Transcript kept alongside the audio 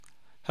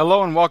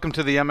Hello and welcome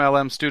to the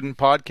MLM Student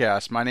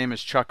Podcast. My name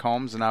is Chuck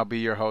Holmes and I'll be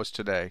your host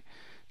today.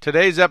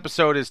 Today's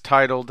episode is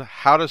titled,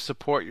 How to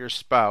Support Your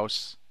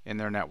Spouse in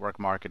Their Network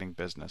Marketing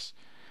Business.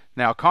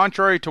 Now,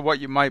 contrary to what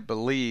you might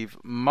believe,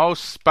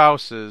 most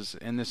spouses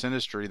in this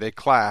industry, they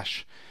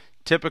clash.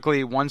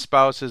 Typically, one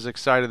spouse is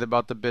excited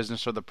about the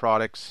business or the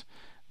products,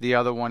 the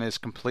other one is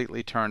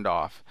completely turned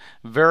off.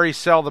 Very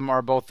seldom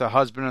are both the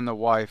husband and the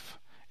wife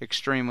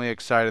extremely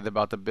excited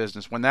about the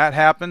business. When that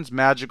happens,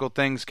 magical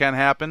things can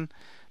happen,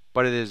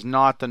 but it is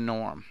not the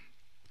norm.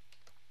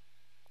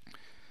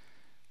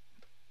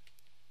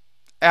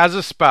 As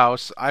a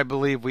spouse, I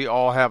believe we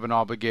all have an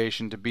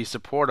obligation to be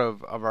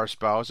supportive of our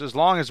spouse as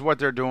long as what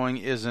they're doing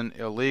isn't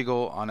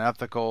illegal,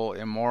 unethical,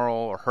 immoral,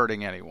 or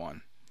hurting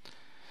anyone.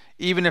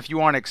 Even if you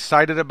aren't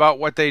excited about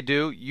what they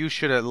do, you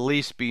should at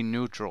least be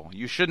neutral.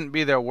 You shouldn't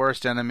be their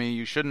worst enemy.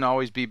 You shouldn't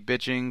always be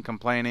bitching,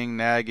 complaining,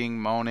 nagging,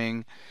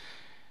 moaning,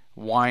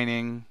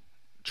 whining,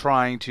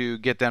 trying to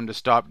get them to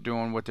stop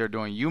doing what they're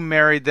doing. You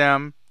married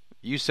them.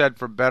 You said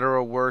for better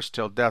or worse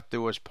till death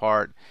do us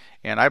part,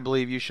 and I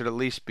believe you should at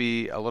least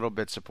be a little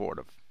bit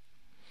supportive.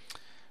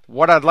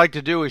 What I'd like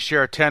to do is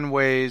share 10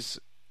 ways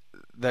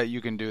that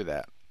you can do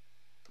that.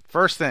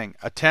 First thing,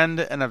 attend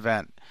an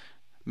event.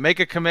 Make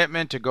a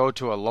commitment to go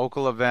to a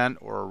local event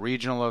or a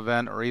regional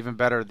event, or even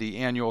better, the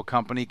annual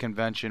company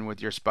convention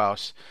with your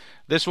spouse.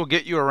 This will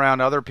get you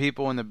around other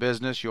people in the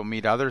business. You'll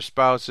meet other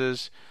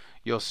spouses.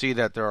 You'll see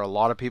that there are a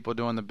lot of people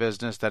doing the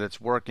business, that it's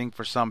working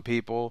for some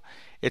people.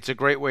 It's a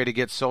great way to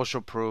get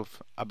social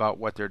proof about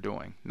what they're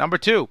doing. Number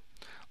 2,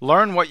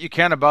 learn what you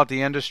can about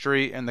the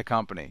industry and the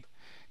company.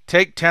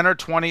 Take 10 or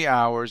 20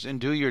 hours and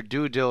do your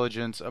due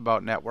diligence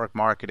about network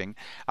marketing.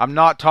 I'm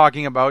not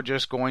talking about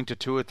just going to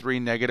 2 or 3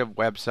 negative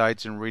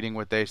websites and reading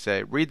what they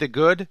say. Read the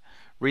good,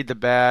 read the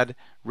bad,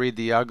 read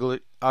the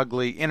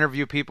ugly.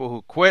 Interview people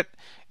who quit,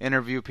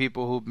 interview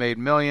people who've made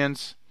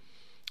millions.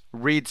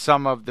 Read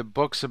some of the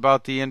books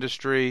about the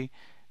industry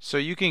so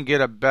you can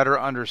get a better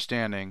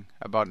understanding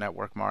about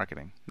network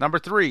marketing. Number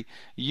 3,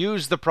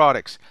 use the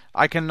products.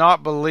 I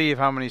cannot believe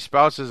how many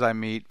spouses I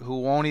meet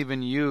who won't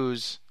even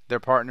use their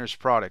partner's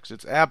products.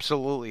 It's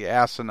absolutely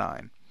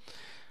asinine.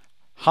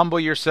 Humble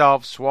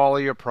yourself, swallow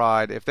your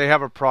pride. If they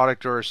have a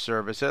product or a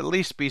service, at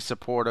least be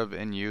supportive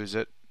and use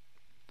it.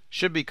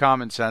 Should be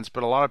common sense,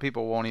 but a lot of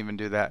people won't even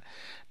do that.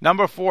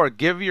 Number 4,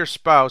 give your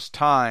spouse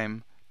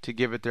time to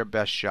give it their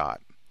best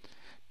shot.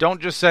 Don't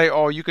just say,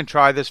 oh, you can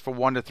try this for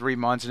 1 to 3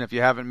 months, and if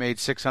you haven't made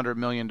 $600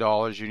 million,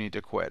 you need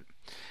to quit.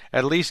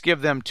 At least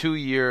give them 2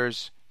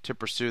 years to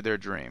pursue their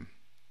dream.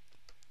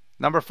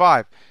 Number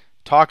 5,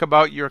 talk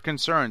about your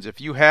concerns. If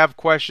you have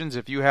questions,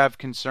 if you have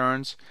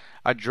concerns,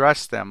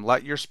 address them.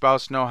 Let your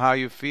spouse know how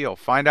you feel.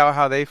 Find out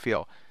how they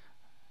feel.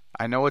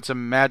 I know it's a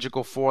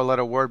magical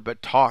 4-letter word,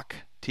 but talk,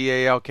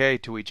 T-A-L-K,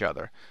 to each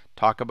other.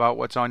 Talk about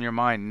what's on your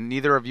mind.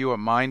 Neither of you are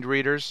mind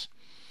readers.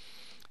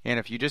 And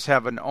if you just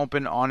have an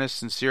open, honest,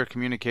 sincere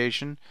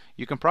communication,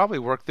 you can probably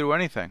work through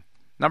anything.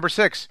 Number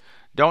 6,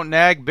 don't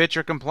nag, bitch,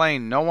 or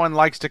complain. No one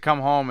likes to come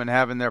home and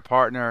having their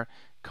partner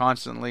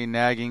constantly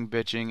nagging,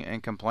 bitching,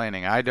 and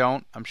complaining. I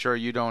don't. I'm sure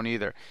you don't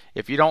either.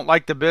 If you don't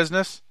like the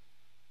business,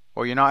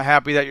 or you're not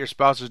happy that your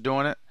spouse is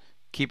doing it,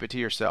 keep it to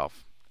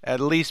yourself. At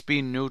least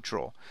be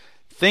neutral.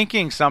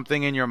 Thinking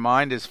something in your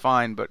mind is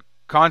fine, but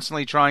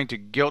constantly trying to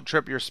guilt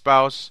trip your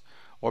spouse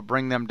or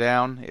bring them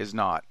down is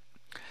not.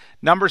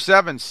 Number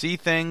 7, see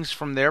things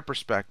from their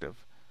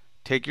perspective.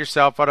 Take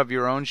yourself out of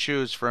your own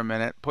shoes for a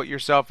minute. Put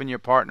yourself in your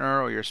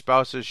partner or your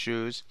spouse's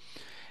shoes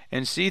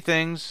and see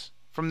things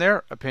from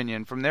their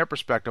opinion, from their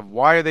perspective.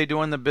 Why are they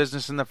doing the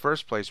business in the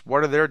first place?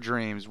 What are their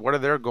dreams? What are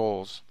their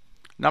goals?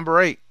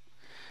 Number 8,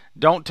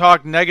 don't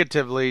talk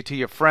negatively to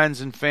your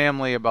friends and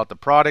family about the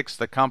products,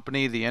 the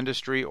company, the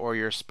industry, or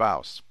your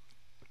spouse.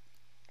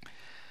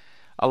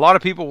 A lot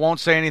of people won't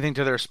say anything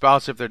to their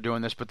spouse if they're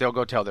doing this, but they'll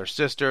go tell their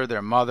sister,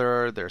 their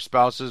mother, their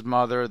spouse's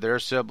mother, their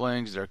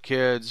siblings, their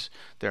kids,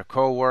 their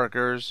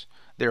co-workers,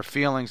 their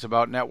feelings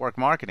about network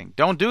marketing.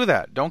 Don't do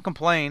that. Don't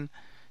complain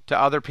to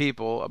other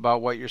people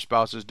about what your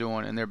spouse is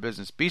doing in their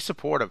business. Be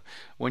supportive.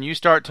 When you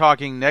start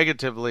talking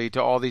negatively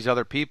to all these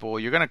other people,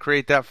 you're going to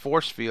create that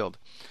force field,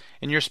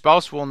 and your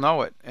spouse will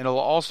know it, and it'll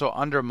also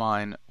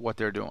undermine what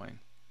they're doing.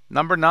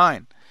 Number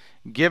 9,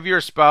 give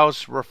your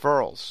spouse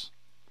referrals.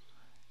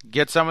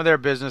 Get some of their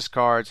business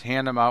cards,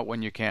 hand them out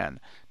when you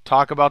can.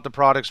 Talk about the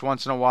products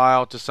once in a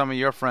while to some of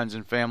your friends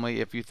and family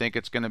if you think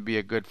it's going to be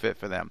a good fit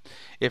for them.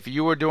 If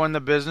you were doing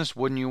the business,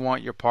 wouldn't you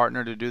want your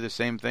partner to do the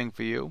same thing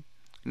for you?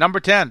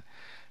 Number 10,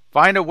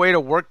 find a way to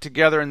work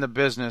together in the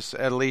business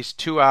at least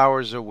 2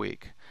 hours a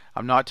week.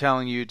 I'm not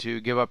telling you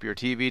to give up your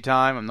TV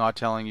time. I'm not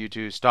telling you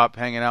to stop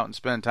hanging out and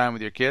spend time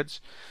with your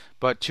kids.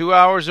 But 2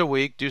 hours a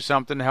week, do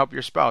something to help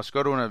your spouse.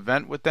 Go to an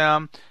event with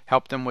them,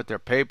 help them with their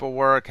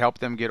paperwork, help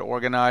them get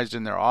organized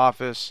in their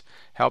office,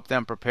 help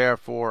them prepare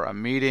for a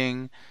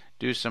meeting,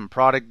 do some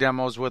product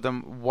demos with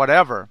them,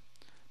 whatever.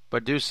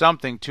 But do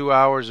something 2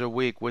 hours a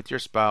week with your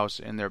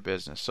spouse in their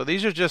business. So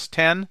these are just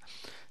 10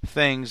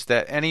 things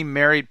that any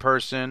married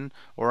person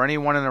or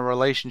anyone in a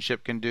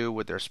relationship can do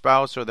with their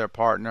spouse or their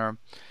partner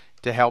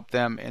to help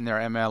them in their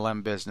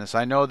MLM business.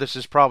 I know this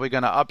is probably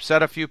going to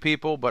upset a few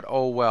people, but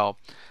oh well.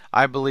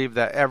 I believe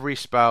that every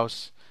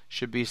spouse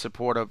should be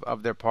supportive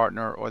of their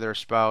partner or their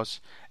spouse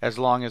as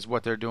long as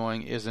what they're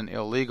doing isn't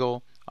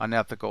illegal,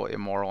 unethical,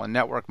 immoral, and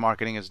network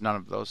marketing is none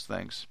of those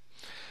things.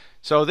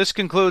 So this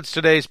concludes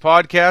today's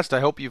podcast. I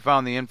hope you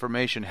found the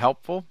information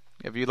helpful.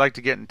 If you'd like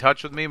to get in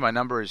touch with me, my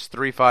number is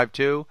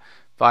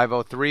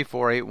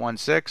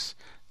 352-503-4816,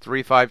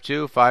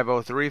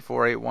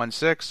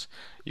 352-503-4816.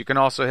 You can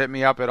also hit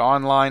me up at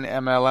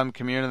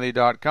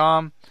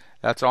onlinemlmcommunity.com.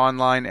 That's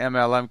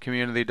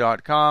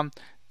onlinemlmcommunity.com.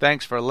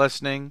 Thanks for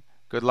listening.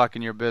 Good luck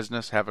in your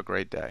business. Have a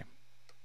great day.